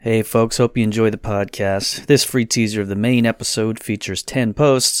Hey folks, hope you enjoy the podcast. This free teaser of the main episode features 10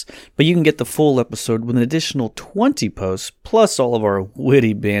 posts, but you can get the full episode with an additional 20 posts, plus all of our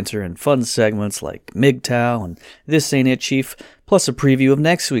witty banter and fun segments like MGTOW and This Ain't It Chief, plus a preview of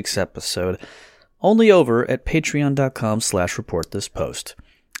next week's episode, only over at patreon.com/reportthispost.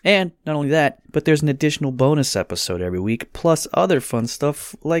 And not only that, but there's an additional bonus episode every week, plus other fun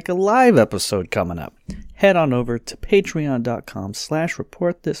stuff like a live episode coming up. Head on over to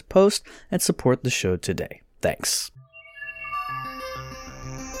patreon.com/reportthispost and support the show today. Thanks.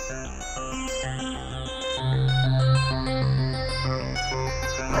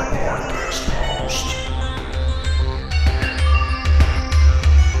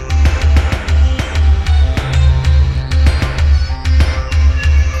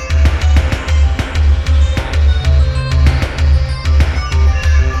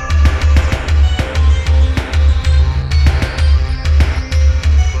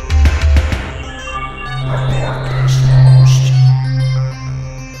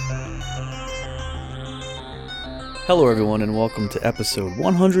 Hello everyone and welcome to episode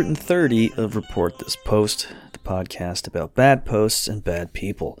 130 of Report This Post, the podcast about bad posts and bad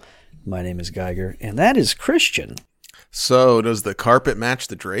people. My name is Geiger and that is Christian. So, does the carpet match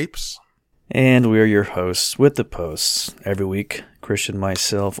the drapes? And we are your hosts with the posts. Every week, Christian,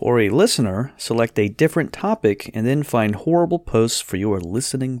 myself, or a listener select a different topic and then find horrible posts for your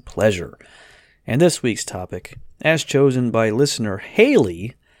listening pleasure. And this week's topic, as chosen by listener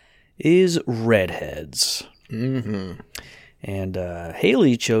Haley, is redheads. Mm-hmm. And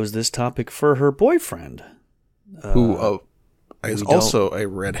Haley chose this topic for her boyfriend. Who is also a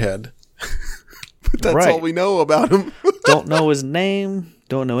redhead. But that's right. all we know about him. Don't know his name,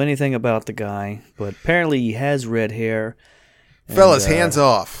 don't know anything about the guy, but apparently he has red hair. Fellas, hands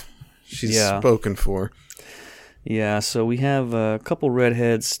off. She's spoken for. Yeah, so we have a couple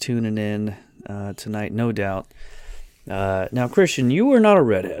redheads tuning in tonight, no doubt. Now, Christian, you are not a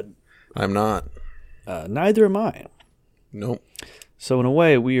redhead. I'm not. Neither am I. Nope. So in a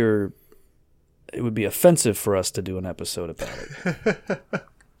way, it would be offensive for us to do an episode about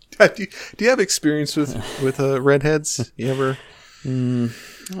it. Do you have experience with redheads? You ever?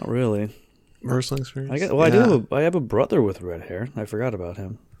 Not really. Personal experience? I have a brother with red hair. I forgot about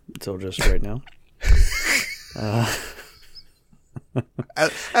him until just right now.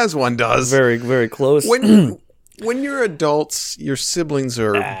 As one does. Very, very close. When you're adults, your siblings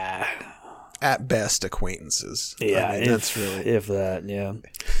are at best acquaintances. Yeah, I mean, that's really if that. Yeah.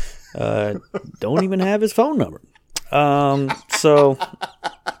 Don't even have his phone number. So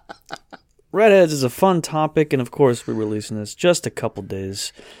redheads is a fun topic, and of course we're releasing this just a couple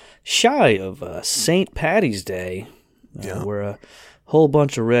days shy of St. Patty's Day, where a whole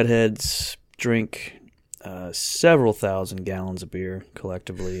bunch of redheads drink several thousand gallons of beer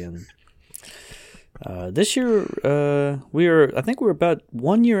collectively. And this year, I think we're about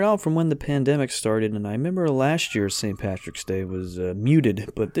 1 year out from when the pandemic started, and I remember last year's St. Patrick's Day was muted,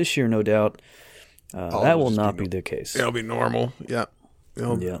 but this year, no doubt, that will not be the case. It'll be normal. Yeah.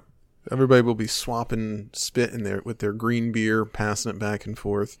 Yeah. Everybody will be swapping spit with their green beer, passing it back and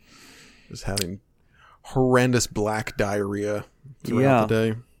forth, just having horrendous black diarrhea throughout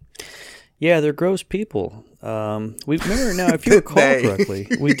the day. Yeah, they're gross people. We remember now, if you recall correctly,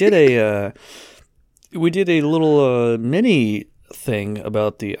 we did a little mini thing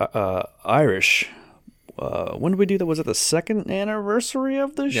about the Irish. When did we do that? Was it the second anniversary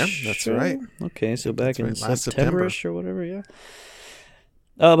of the show? Yeah, that's right. Okay, so back in last September-ish or whatever, yeah.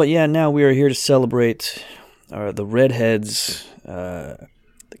 But yeah, now we are here to celebrate the redheads, our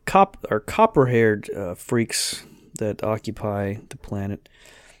copper-haired freaks that occupy the planet.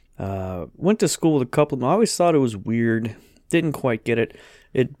 Went to school with a couple of them. I always thought it was weird. Didn't quite get it.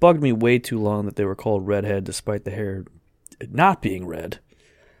 It bugged me way too long that they were called redhead despite the hair not being red.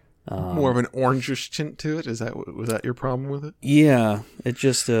 More of an orangish tint to it? Was that your problem with it? Yeah, it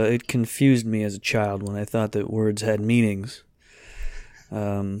just it confused me as a child when I thought that words had meanings.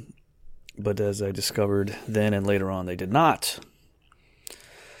 But as I discovered then and later on, they did not.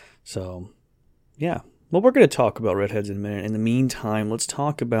 So, yeah. Well, we're going to talk about redheads in a minute. In the meantime, let's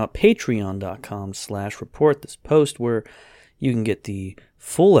talk about patreon.com/reportthispost, where you can get the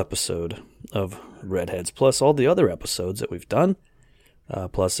full episode of Redheads, plus all the other episodes that we've done.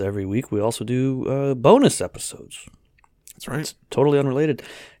 Plus, every week we also do bonus episodes. That's right. It's totally unrelated.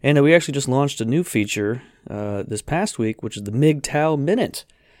 And we actually just launched a new feature this past week, which is the MGTOW Minute,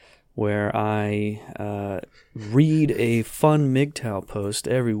 where I read a fun MGTOW post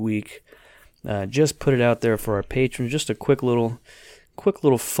every week. Just put it out there for our patrons. Just a quick little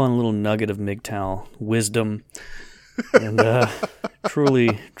fun little nugget of MGTOW wisdom. And truly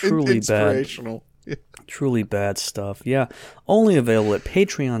bad. Inspirational. Truly bad stuff. Yeah. Only available at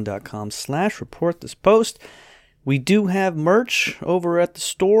patreon.com/reportthispost. We do have merch over at the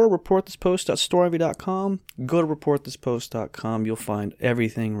store, reportthispost.storeenvy.com. Go to reportthispost.com. You'll find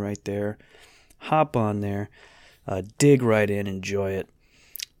everything right there. Hop on there. Dig right in. Enjoy it.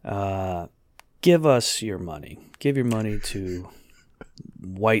 Give us your money. Give your money to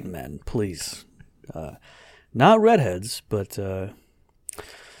white men, please. Not redheads, but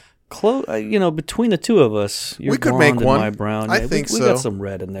between the two of us, you're we could blonde make one. and my brown. I think we so. got some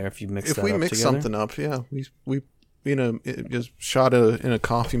red in there if you mix that up together. If we mix something up, yeah, we just shot in a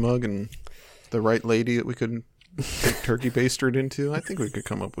coffee mug and the right lady that we could turkey baster it into. I think we could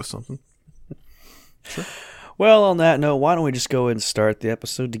come up with something. Sure. Well, on that note, why don't we just go ahead and start the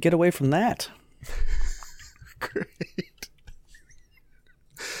episode to get away from that? Great.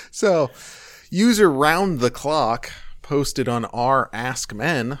 So, user Round the Clock posted on our Ask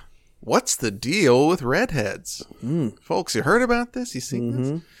Men, what's the deal with redheads? Folks, you heard about this? You seen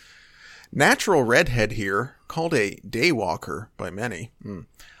this? Natural redhead here, called a daywalker by many,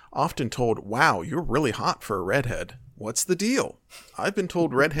 often told, wow, you're really hot for a redhead. What's the deal? I've been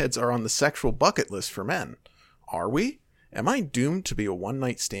told redheads are on the sexual bucket list for men. Are we? Am I doomed to be a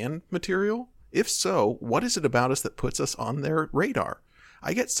one-night stand material? If so, what is it about us that puts us on their radar?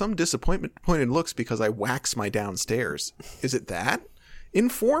 I get some disappointed looks because I wax my downstairs. Is it that?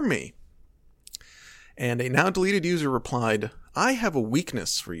 Inform me. And a now deleted user replied, I have a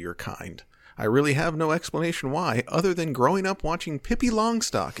weakness for your kind. I really have no explanation why, other than growing up watching Pippi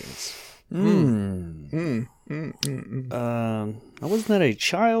Longstockings. Wasn't that a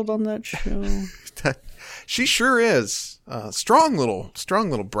child on that show? She sure is. Strong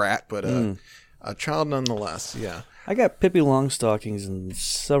little brat, but a child nonetheless. Yeah. I got Pippi Longstockings and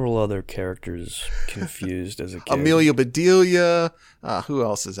several other characters confused as a kid. Amelia Bedelia. Who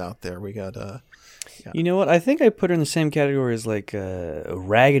else is out there? We got. Yeah. You know what? I think I put her in the same category as like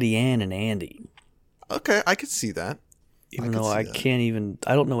Raggedy Ann and Andy. Okay, I could see that. Even though I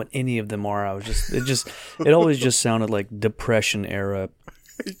don't know what any of them are. It always just sounded like Depression era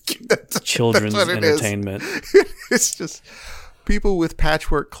children's entertainment. It's just people with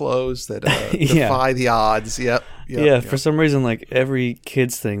patchwork clothes that defy the odds. Yep. For some reason, like every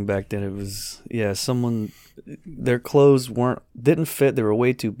kid's thing back then, it was their clothes didn't fit. They were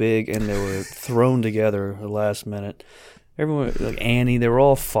way too big, and they were thrown together at the last minute. Everyone, like Annie, they were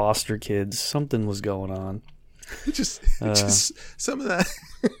all foster kids. Something was going on. Just some of that.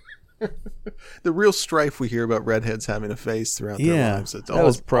 The real strife we hear about redheads having to face throughout their lives. It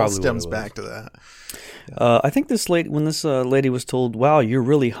all stems back to that. Yeah. I think when this lady was told, "Wow, you're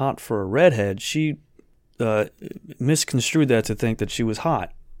really hot for a redhead," she misconstrued that to think that she was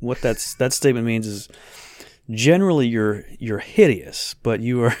hot. What that statement means is, generally you're hideous, but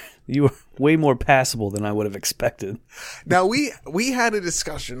you are way more passable than I would have expected. Now we had a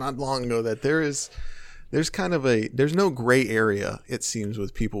discussion not long ago that there's no gray area, it seems,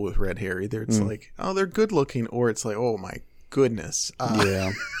 with people with red hair. Either it's like, oh, they're good looking, or it's like, oh my goodness.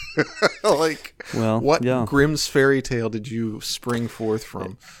 What Grimm's fairy tale did you spring forth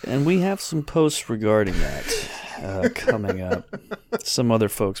from? And we have some posts regarding that coming up. Some other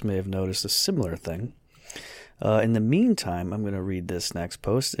folks may have noticed a similar thing. In the meantime, I'm going to read this next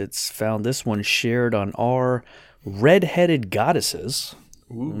post. This one shared on our Redheaded Goddesses.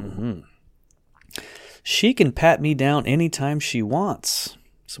 Ooh. She can pat me down anytime she wants.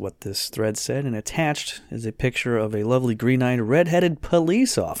 That's what this thread said, and attached is a picture of a lovely green-eyed red-headed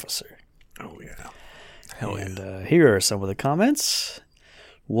police officer. Oh, yeah. Hell yeah. And here are some of the comments.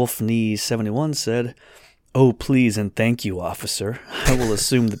 Wolfknee71 said, "Oh, please and thank you, officer. I will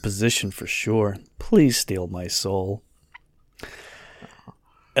assume the position for sure. Please steal my soul."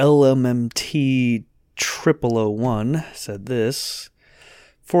 LMMT 0001 said this: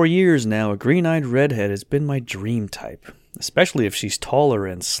 "For years now, a green-eyed redhead has been my dream type, especially if she's taller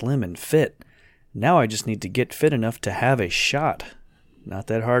and slim and fit. Now I just need to get fit enough to have a shot. Not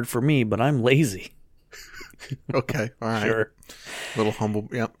that hard for me, but I'm lazy." Okay, all right. Sure. A little humble,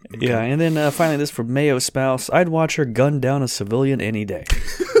 yep. Okay. Yeah, and then finally this from Mayo Spouse: "I'd watch her gun down a civilian any day."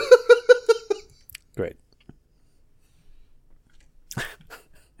 Great.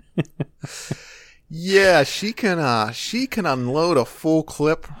 Yeah, she can unload a full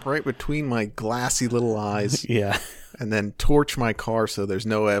clip right between my glassy little eyes. Yeah. And then torch my car so there's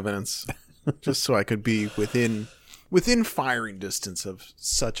no evidence, just so I could be within firing distance of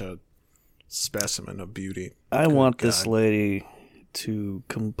such a specimen of beauty. I want this lady to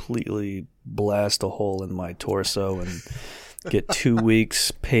completely blast a hole in my torso and get 2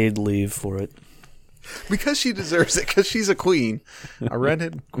 weeks paid leave for it. Because she deserves it, because she's a queen. A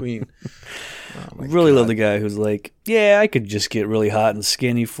redhead queen. Oh really love the guy who's like, yeah, I could just get really hot and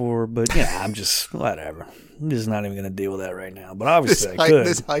skinny for her, but yeah, I'm just, whatever. I'm just not even going to deal with that right now. But obviously I could.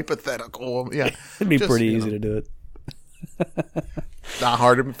 This hypothetical, yeah. It'd be pretty easy to do it. Not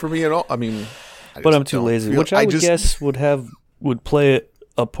hard for me at all. I mean, but I'm too lazy, which I would guess would play it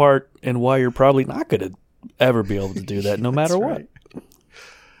a part in why you're probably not going to ever be able to do that, no matter what.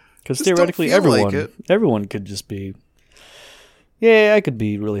 Because theoretically, everyone could just be. Yeah, I could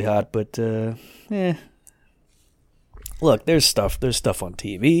be really hot, but look, there's stuff on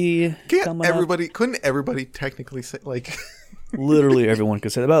TV. Couldn't everybody technically say like? Literally everyone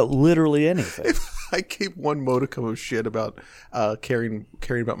could say that about literally anything. If I gave one modicum of shit about caring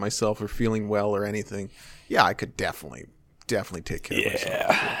about myself or feeling well or anything, yeah, I could definitely take care of myself.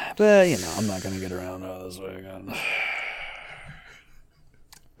 Yeah, but I'm not gonna get around all this way again.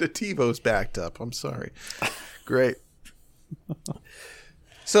 The TiVo's backed up. I'm sorry. Great.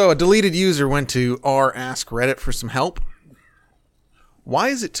 So a deleted user went to r/ask Reddit for some help. Why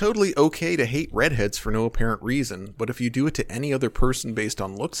is it totally okay to hate redheads for no apparent reason, but if you do it to any other person based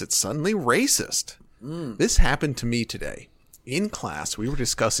on looks, it's suddenly racist? This happened to me today. In class, we were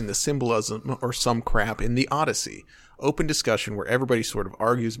discussing the symbolism or some crap in the Odyssey. Open discussion where everybody sort of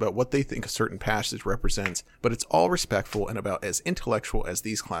argues about what they think a certain passage represents, but it's all respectful and about as intellectual as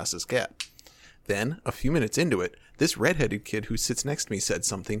these classes get. Then, a few minutes into it, this redheaded kid who sits next to me said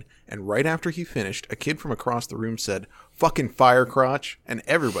something, and right after he finished, a kid from across the room said, "Fucking fire crotch," and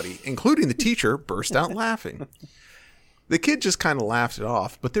everybody, including the teacher, burst out laughing. The kid just kind of laughed it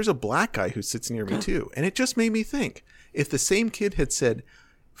off, but there's a black guy who sits near me too, and it just made me think, if the same kid had said,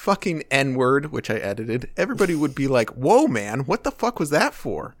 "Fucking N-word," which I edited, everybody would be like, "Whoa, man, what the fuck was that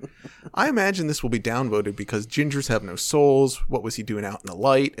for?" I imagine this will be downvoted because gingers have no souls, what was he doing out in the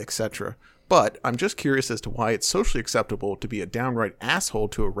light, etc. But I'm just curious as to why it's socially acceptable to be a downright asshole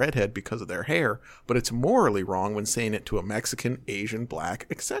to a redhead because of their hair, but it's morally wrong when saying it to a Mexican, Asian, black,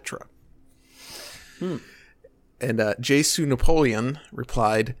 etc. And Jesu Napoleon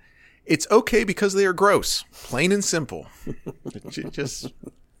replied, "It's okay because they are gross. Plain and simple." Just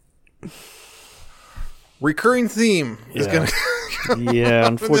recurring theme is going to Yeah,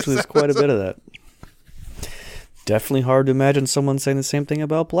 unfortunately there's quite a bit of that. Definitely hard to imagine someone saying the same thing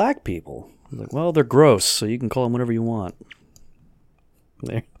about black people. Like, well, they're gross, so you can call them whatever you want.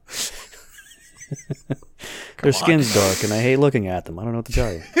 There. Their skin's dark, and I hate looking at them. I don't know what to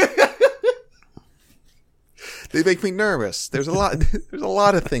tell you. They make me nervous. There's a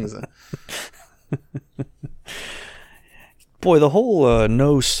lot of things. Boy, the whole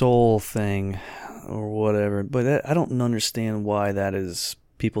no soul thing, or whatever. But I don't understand why that is.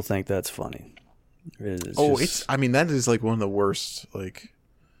 People think that's funny. That is like one of the worst. Like,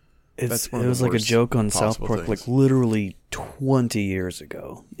 it was like a joke on South Park, like literally 20 years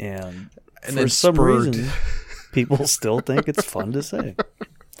ago, and for some reason, people still think it's fun to say.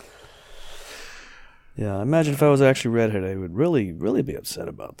 Yeah, imagine if I was actually redheaded, I would really, really be upset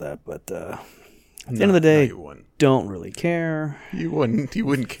about that. But at the end of the day, don't really care. You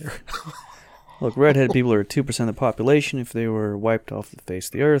wouldn't care. Look, redheaded people are 2% of the population. If they were wiped off the face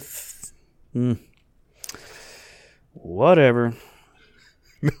of the earth, whatever.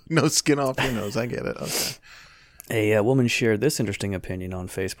 No skin off your nose. I get it. Okay. A woman shared this interesting opinion on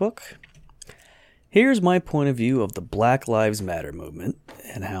Facebook. Here's my point of view of the Black Lives Matter movement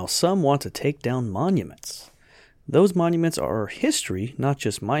and how some want to take down monuments. Those monuments are our history, not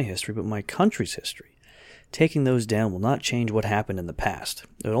just my history, but my country's history. Taking those down will not change what happened in the past.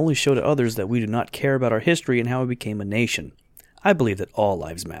 It will only show to others that we do not care about our history and how we became a nation. I believe that all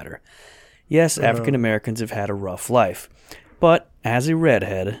lives matter. Yes, African Americans have had a rough life. But, as a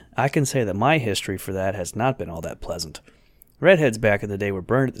redhead, I can say that my history for that has not been all that pleasant. Redheads back in the day were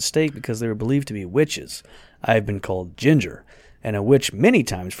burned at the stake because they were believed to be witches. I have been called Ginger, and a witch many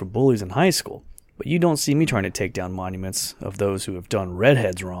times from bullies in high school. But you don't see me trying to take down monuments of those who have done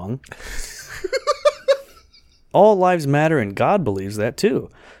redheads wrong. All lives matter, and God believes that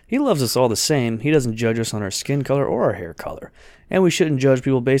too. He loves us all the same. He doesn't judge us on our skin color or our hair color. And we shouldn't judge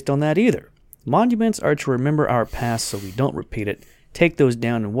people based on that either. Monuments are to remember our past so we don't repeat it. Take those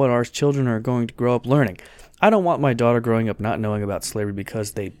down and what our children are going to grow up learning. I don't want my daughter growing up not knowing about slavery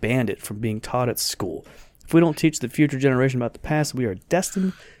because they banned it from being taught at school. If we don't teach the future generation about the past, we are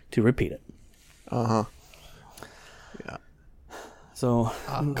destined to repeat it. Yeah. So,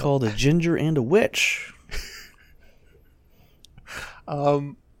 I'm called a ginger and a witch.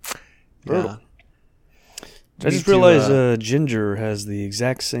 Yeah. I just realized ginger has the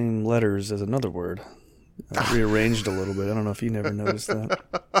exact same letters as another word. rearranged a little bit. I don't know if you never noticed that.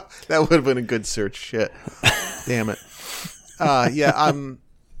 That would have been a good search. Shit. Damn it.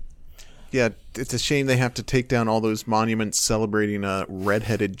 Yeah, it's a shame they have to take down all those monuments celebrating a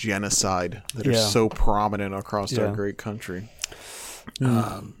redheaded genocide that are so prominent across our great country.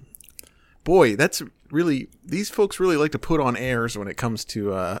 Boy, that's really, these folks really like to put on airs when it comes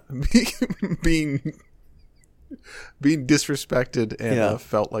to being disrespected and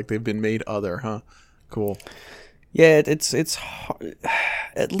felt like they've been made other, huh? Cool. Yeah, it's hard.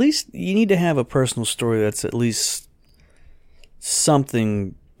 At least you need to have a personal story that's at least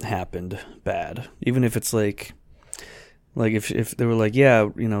something happened bad, even if it's like if they were like, yeah,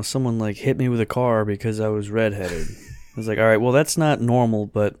 you know, someone like hit me with a car because I was redheaded. I was like, all right, well, that's not normal,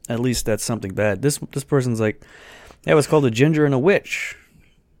 but at least that's something bad. This person's like, yeah, it was called a ginger and a witch.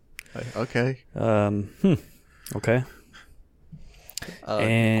 Okay. Okay.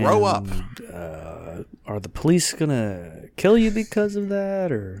 And, grow up. Are the police gonna kill you because of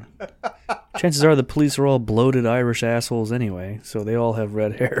that, or chances are the police are all bloated Irish assholes anyway, so they all have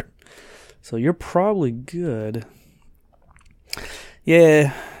red hair. So you're probably good.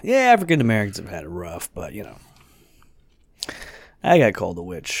 Yeah, African Americans have had it rough, but you know, I got called a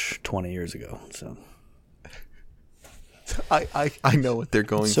witch 20 years ago, so I know what they're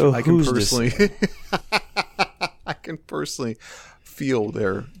going so through. I can personally I can personally feel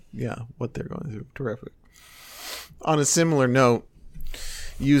what they're going through. Terrific. On a similar note,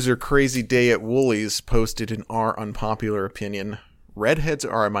 user Crazy Day at Woolies posted in our unpopular opinion, redheads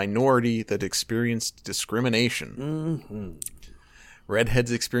are a minority that experienced discrimination. Mm-hmm.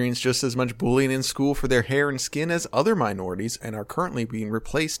 Redheads experience just as much bullying in school for their hair and skin as other minorities and are currently being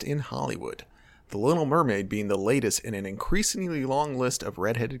replaced in Hollywood. The Little Mermaid being the latest in an increasingly long list of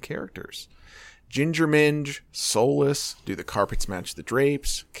redheaded characters. Ginger Minge, Soulless, Do the Carpets Match the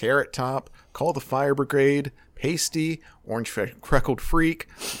Drapes, Carrot Top, Call the Fire Brigade, Pasty, Orange Freckled Freak,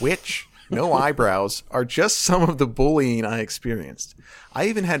 Witch, No Eyebrows are just some of the bullying I experienced. I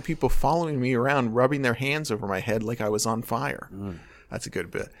even had people following me around rubbing their hands over my head like I was on fire. That's a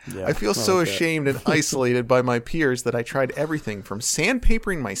good bit. Yeah, I feel so ashamed and isolated by my peers that I tried everything from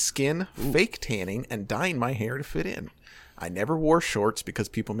sandpapering my skin, fake tanning, and dyeing my hair to fit in. I never wore shorts because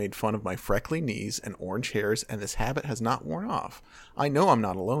people made fun of my freckly knees and orange hairs, and this habit has not worn off. I know I'm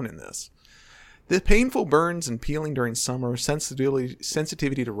not alone in this. The painful burns and peeling during summer,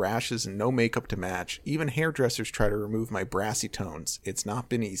 sensitivity to rashes, and no makeup to match. Even hairdressers try to remove my brassy tones. It's not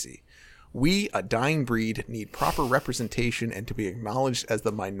been easy. We, a dying breed, need proper representation and to be acknowledged as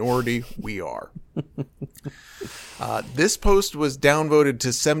the minority we are. This post was downvoted to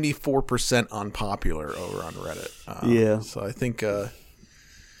 74% unpopular over on Reddit. So I think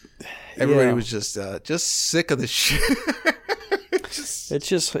everybody was just sick of the shit.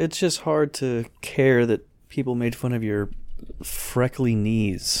 It's just hard to care that people made fun of your freckly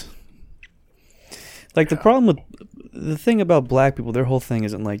knees. Like the problem with the thing about black people, their whole thing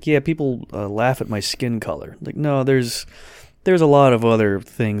isn't like, yeah, people laugh at my skin color. Like, no, there's a lot of other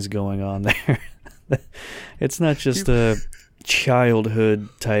things going on there. It's not just a childhood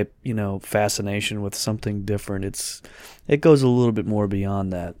type, fascination with something different. It goes a little bit more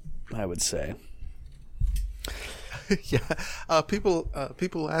beyond that, I would say. Yeah, people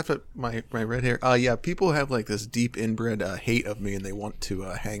laugh at my red hair. People have like this deep inbred hate of me, and they want to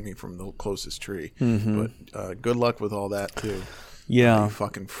hang me from the closest tree. Mm-hmm. But good luck with all that too. Yeah, you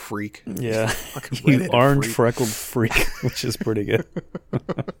fucking freak. Yeah, you orange freckled freak, which is pretty good.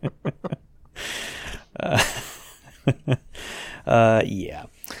 Yeah.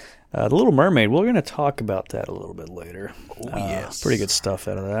 The Little Mermaid, we're going to talk about that a little bit later. Oh, yes. Pretty good stuff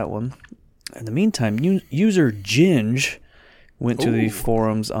out of that one. In the meantime, user Ginge went to the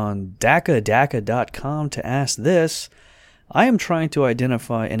forums on dakadaka.com to ask this. I am trying to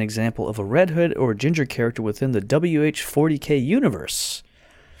identify an example of a red hood or ginger character within the WH-40K universe.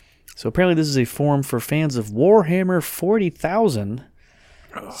 So apparently this is a forum for fans of Warhammer 40,000,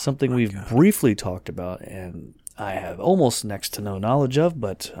 something we've briefly talked about, and I have almost next to no knowledge of,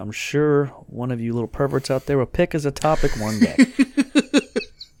 but I'm sure one of you little perverts out there will pick as a topic one day.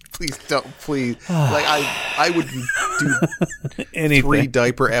 Please don't. Please. Like I would do 3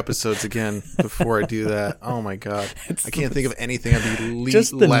 diaper episodes again before I do that. Oh my god. I can't think of anything I'd be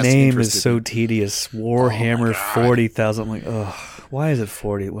just the less name interested is so tedious. Warhammer 40,000. I'm like, ugh, why is it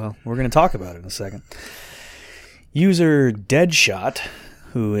 40? Well, we're going to talk about it in a second. User Deadshot,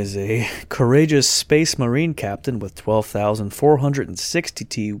 who is a courageous space marine captain with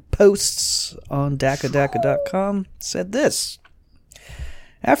 12,462 posts on dakadaka.com, said this.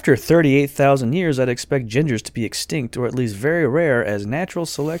 After 38,000 years, I'd expect gingers to be extinct, or at least very rare, as natural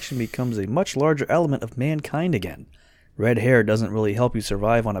selection becomes a much larger element of mankind again. Red hair doesn't really help you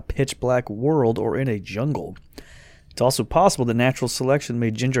survive on a pitch-black world or in a jungle. It's also possible that natural selection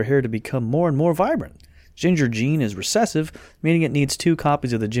made ginger hair to become more and more vibrant. Ginger gene is recessive, meaning it needs 2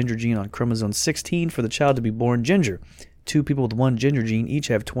 copies of the ginger gene on chromosome 16 for the child to be born ginger. 2 people with 1 ginger gene each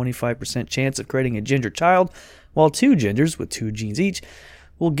have 25% chance of creating a ginger child, while 2 gingers with 2 genes each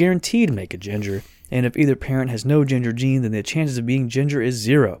will guaranteed make a ginger, and if either parent has no ginger gene, then the chances of being ginger is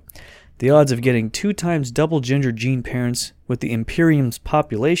 0. The odds of getting 2 times double ginger gene parents with the Imperium's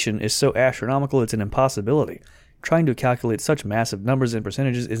population is so astronomical it's an impossibility. Trying to calculate such massive numbers and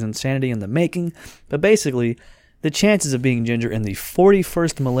percentages is insanity in the making, but basically, the chances of being ginger in the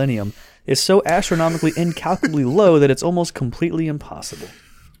 41st millennium is so astronomically incalculably low that it's almost completely impossible.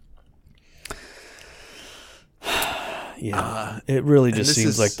 Yeah, it really just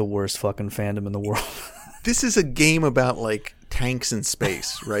seems like the worst fucking fandom in the world. This is a game about like tanks in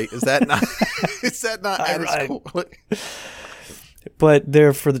space, right? Is that not? Is that not as cool? But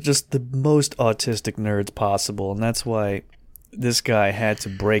they're for just the most autistic nerds possible, and that's why this guy had to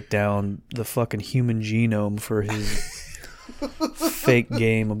break down the fucking human genome for his fake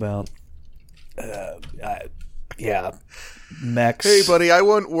game about, mechs. Hey, buddy, I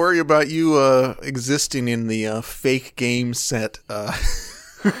won't worry about you existing in the fake game set.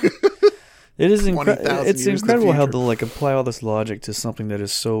 It is it's incredible how they'll like apply all this logic to something that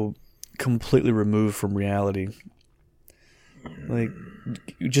is so completely removed from reality. Like,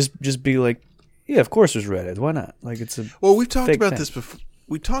 just be like, yeah, of course there's redheads. Why not? Like, it's a we've talked about this before.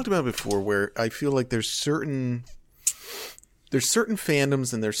 We talked about it before, where I feel like there's certain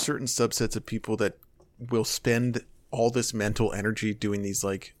fandoms and there's certain subsets of people that will spend all this mental energy doing these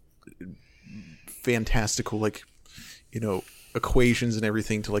like fantastical, like, you know, equations and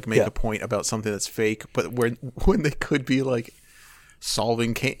everything to like make a point about something that's fake, but when they could be like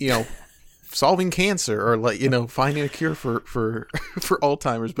solving cancer or like, you know, finding a cure for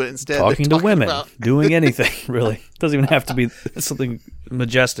Alzheimer's, but instead talking to women, doing anything really. Doesn't even have to be something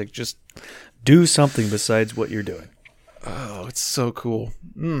majestic. Just do something besides what you're doing. Oh, it's so cool.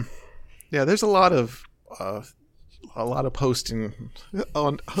 Yeah, there's a lot of posting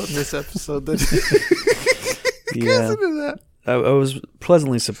on this episode that because of that. I was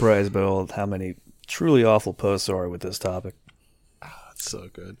pleasantly surprised by how many truly awful posts there are with this topic. It's so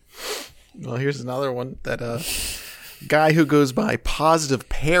good. Well, here's another one that guy who goes by Positive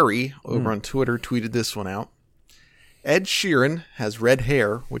Perry over on Twitter tweeted this one out. Ed Sheeran has red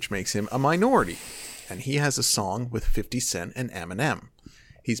hair, which makes him a minority, and he has a song with 50 Cent and Eminem.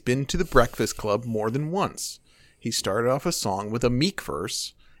 He's been to the Breakfast Club more than once. He started off a song with a Meek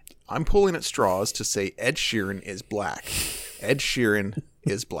verse. I'm pulling at straws to say Ed Sheeran is black. Ed Sheeran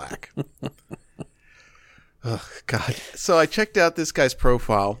is black. Oh, God. So I checked out this guy's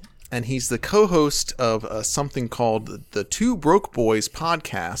profile, and he's the co-host of something called the Two Broke Boys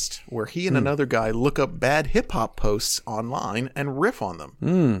podcast, where he and another guy look up bad hip-hop posts online and riff on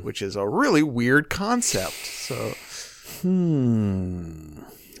them, which is a really weird concept. So,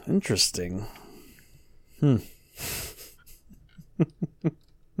 Interesting.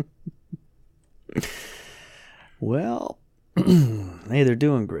 Well, hey, they're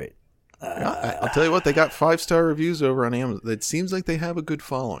doing great. I'll tell you what, they got 5-star reviews over on Amazon. It seems like they have a good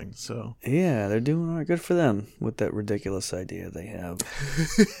following. So yeah, they're doing all right. Good for them with that ridiculous idea they have.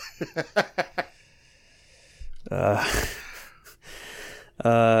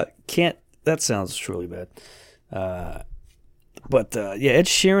 That sounds truly bad. But Ed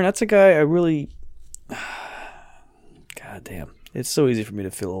Sheeran, that's a guy I really. God damn. It's so easy for me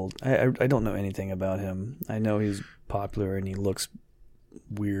to feel old. I don't know anything about him. I know he's popular and he looks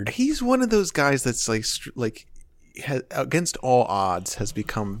weird. He's one of those guys that's against all odds has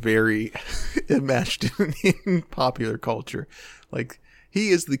become very enmeshed in popular culture. Like,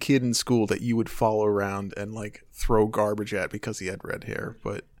 he is the kid in school that you would follow around and like throw garbage at because he had red hair,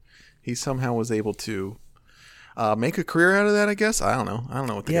 but he somehow was able to make a career out of that, I guess. I don't know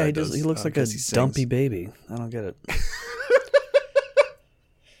what the guy does. He looks like a dumpy baby. I don't get it.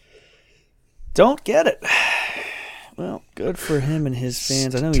 Don't get it. Well, good for him and his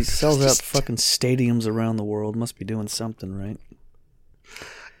fans. I know he sells out fucking stadiums around the world. Must be doing something, right?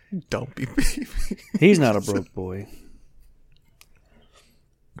 Dumpy baby. He's not a broke boy.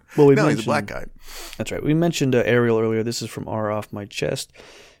 Well, he's a black guy. That's right. We mentioned Ariel earlier. This is from R Off My Chest.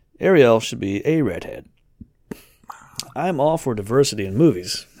 Ariel should be a redhead. I'm all for diversity in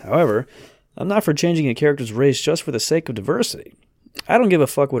movies. However, I'm not for changing a character's race just for the sake of diversity. I don't give a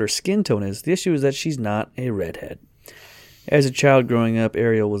fuck what her skin tone is. The issue is that she's not a redhead. As a child growing up,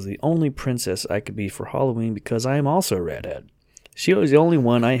 Ariel was the only princess I could be for Halloween because I am also a redhead. She was the only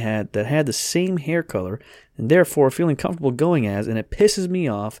one I had that had the same hair color, and therefore feeling comfortable going as, and it pisses me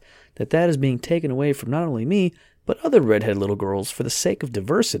off that is being taken away from not only me, but other redhead little girls for the sake of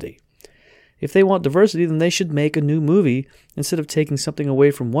diversity. If they want diversity, then they should make a new movie instead of taking something away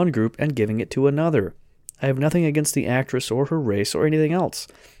from one group and giving it to another. I have nothing against the actress or her race or anything else.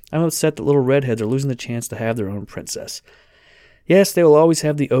 I'm upset that little redheads are losing the chance to have their own princess. Yes, they will always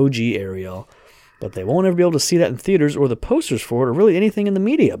have the OG Ariel, but they won't ever be able to see that in theaters or the posters for it or really anything in the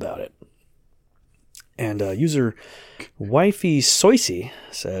media about it. And user Wifey Soisy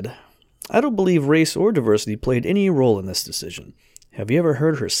said, I don't believe race or diversity played any role in this decision. Have you ever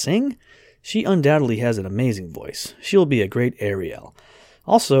heard her sing? She undoubtedly has an amazing voice. She'll be a great Ariel.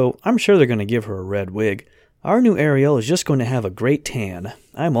 Also, I'm sure they're going to give her a red wig. Our new Ariel is just going to have a great tan.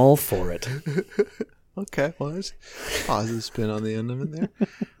 I'm all for it. Okay, well, there's a positive spin on the end of it there.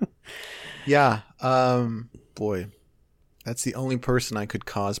 Yeah, boy, that's the only person I could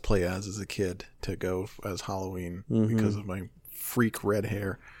cosplay as a kid to go as Halloween because of my freak red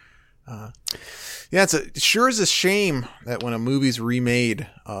hair. Yeah, sure is a shame that when a movie's remade,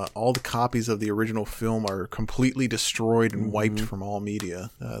 all the copies of the original film are completely destroyed and wiped from all media.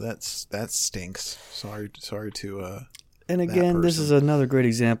 That stinks. Sorry to. And again, this is another great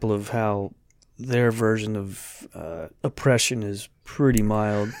example of how their version of oppression is pretty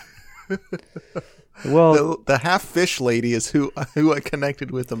mild. Well, the half fish lady is who I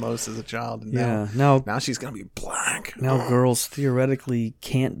connected with the most as a child. And now she's gonna be black. Now girls theoretically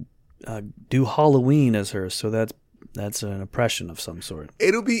can't do Halloween as her, so that's an oppression of some sort.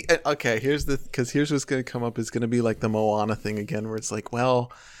 It'll be okay. Here's what's gonna come up is gonna be like the Moana thing again, where it's like,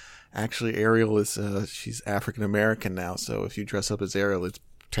 well, actually Ariel is she's African American now, so if you dress up as Ariel, it's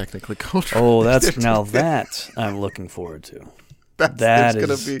technically cultural. Oh, that I'm looking forward to. That's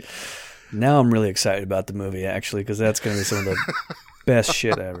gonna be. Now I'm really excited about the movie, actually, because that's going to be some of the best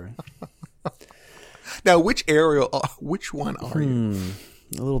shit ever. Now, which one are you?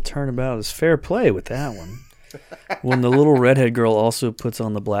 A little turnabout is fair play with that one. When the little redhead girl also puts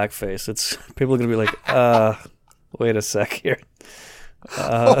on the blackface, people are going to be like, wait a sec here.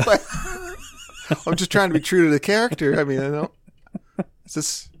 I'm just trying to be true to the character. I mean, I don't.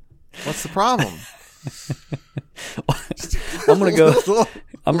 What's the problem? I'm gonna go.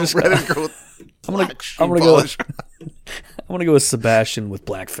 I'm gonna go with Sebastian with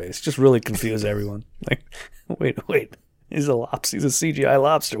blackface. Just really confuse everyone. Like, wait, he's a lobster. He's a CGI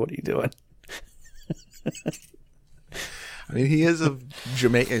lobster. What are you doing? I mean, he is a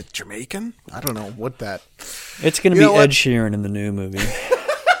Jamaican. I don't know what that. It's gonna be Ed Sheeran in the new movie.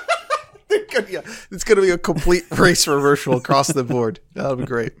 Yeah, it's gonna be a complete race reversal across the board. That'll be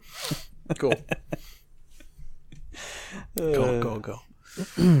great. Cool. Go.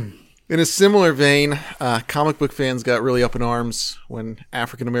 In a similar vein, comic book fans got really up in arms when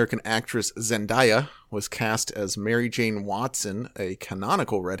African-American actress Zendaya was cast as Mary Jane Watson, a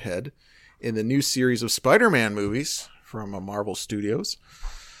canonical redhead, in the new series of Spider-Man movies from Marvel Studios.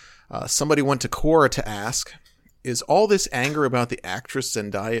 Somebody went to Quora to ask, is all this anger about the actress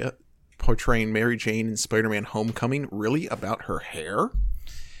Zendaya portraying Mary Jane in Spider-Man Homecoming really about her hair?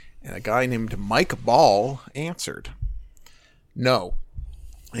 And a guy named Mike Ball answered, no.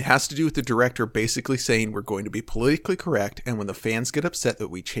 It has to do with the director basically saying we're going to be politically correct, and when the fans get upset that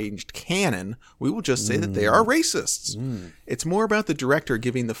we changed canon, we will just say that they are racists. It's more about the director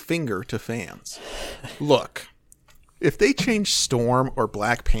giving the finger to fans. Look, if they changed Storm or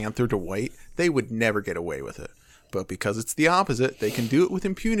Black Panther to white, they would never get away with it. But because it's the opposite, they can do it with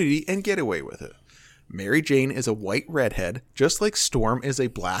impunity and get away with it. Mary Jane is a white redhead, just like Storm is a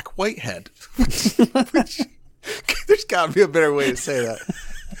black whitehead. There's got to be a better way to say that.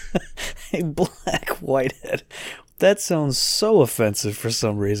 A black whitehead. That sounds so offensive for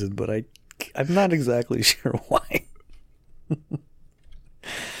some reason, but I'm not exactly sure why.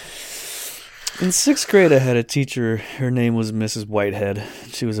 In sixth grade, I had a teacher. Her name was Mrs. Whitehead.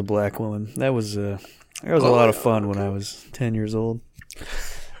 She was a black woman. That was a lot of fun when I was 10 years old.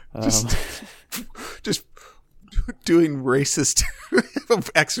 Just doing racist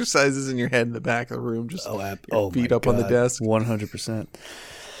exercises in your head in the back of the room, just feet up on the desk. 100%.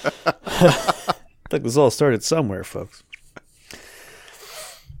 I think this all started somewhere, folks.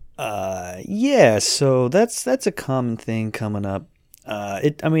 So that's a common thing coming up.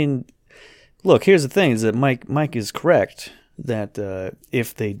 Look, here's the thing: is that Mike is correct that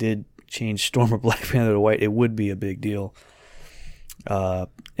if they did change Storm or Black Panther to white, it would be a big deal.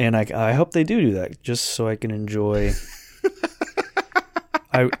 And I hope they do that, just so I can enjoy.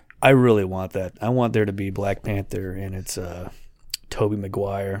 I really want that. I want there to be Black Panther, and it's Tobey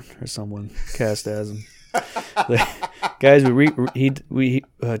Maguire or someone cast as him. Guys, Chadwick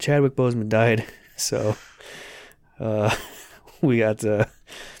Boseman died, so we got the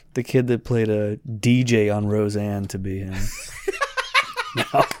kid that played a DJ on Roseanne to be him. No.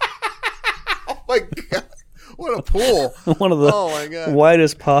 Oh my god! What a pull! One of the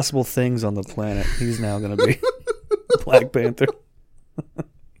widest possible things on the planet. He's now going to be Black Panther.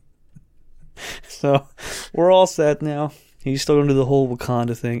 So we're all set now. He's still going to do the whole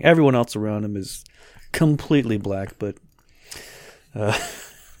Wakanda thing. Everyone else around him is completely black, but and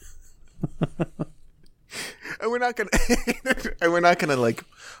we're not gonna like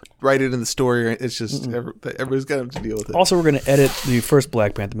write it in the story. It's just everybody's gonna have to deal with it. Also, we're gonna edit the first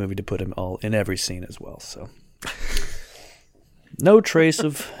Black Panther movie to put him all in every scene as well. So no trace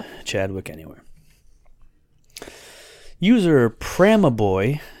of Chadwick anywhere. User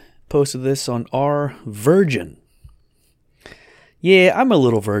Pramaboy posted this on our Virgin. Yeah, I'm a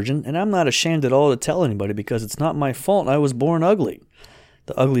little virgin, and I'm not ashamed at all to tell anybody because it's not my fault I was born ugly.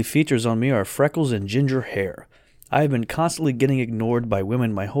 The ugly features on me are freckles and ginger hair. I have been constantly getting ignored by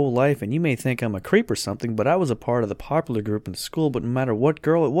women my whole life, and you may think I'm a creep or something, but I was a part of the popular group in school, but no matter what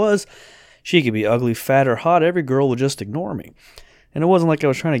girl it was, she could be ugly, fat, or hot, every girl would just ignore me. And it wasn't like I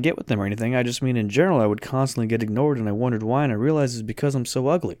was trying to get with them or anything, I just mean in general I would constantly get ignored, and I wondered why, and I realized it's because I'm so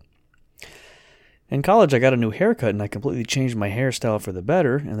ugly. In college, I got a new haircut, and I completely changed my hairstyle for the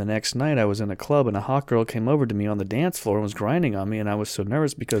better, and the next night I was in a club, and a hot girl came over to me on the dance floor and was grinding on me, and I was so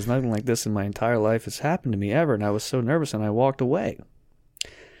nervous because nothing like this in my entire life has happened to me ever, and I was so nervous, and I walked away.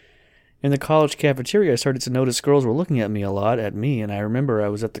 In the college cafeteria, I started to notice girls were looking at me a lot, and I remember I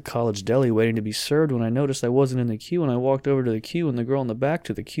was at the college deli waiting to be served when I noticed I wasn't in the queue, and I walked over to the queue, and the girl in the back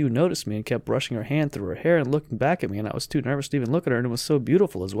to the queue noticed me and kept brushing her hand through her hair and looking back at me, and I was too nervous to even look at her, and it was so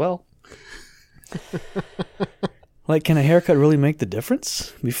beautiful as well. Like, can a haircut really make the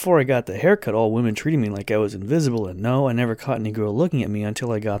difference? Before I got the haircut, all women treated me like I was invisible, and no, I never caught any girl looking at me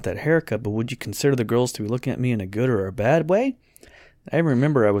until I got that haircut, but would you consider the girls to be looking at me in a good or a bad way? I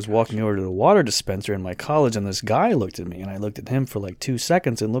remember I was walking over to the water dispenser in my college, and this guy looked at me, and I looked at him for like 2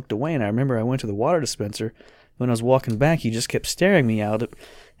 seconds and looked away, and I remember I went to the water dispenser. When I was walking back, he just kept staring me out,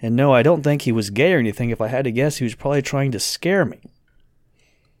 and no, I don't think he was gay or anything. If I had to guess, he was probably trying to scare me.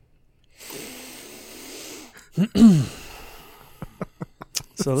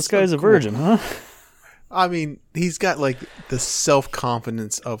 So this guy's a virgin, huh? I mean, he's got like the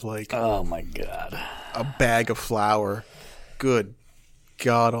self-confidence of like, oh my god, a bag of flour. Good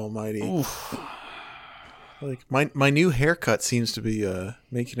God Almighty! Oof. Like my new haircut seems to be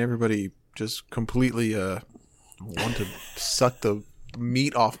making everybody just completely want to suck the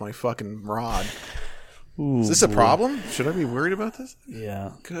meat off my fucking rod. Ooh, is this a problem? Should I be worried about this?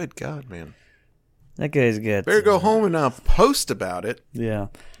 Yeah. Good God, man. That guy's got... Better go home and post about it. Yeah.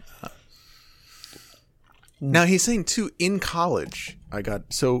 Now, he's saying, too, in college,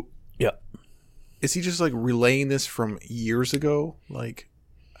 so... Yeah. Is he just, like, relaying this from years ago? Like,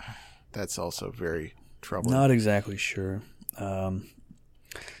 that's also very troubling. Not exactly sure.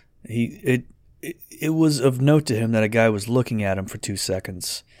 It was of note to him that a guy was looking at him for 2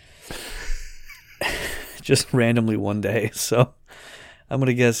 seconds. Just randomly one day. So, I'm going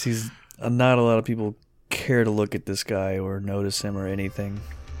to guess he's... not a lot of people care to look at this guy or notice him or anything.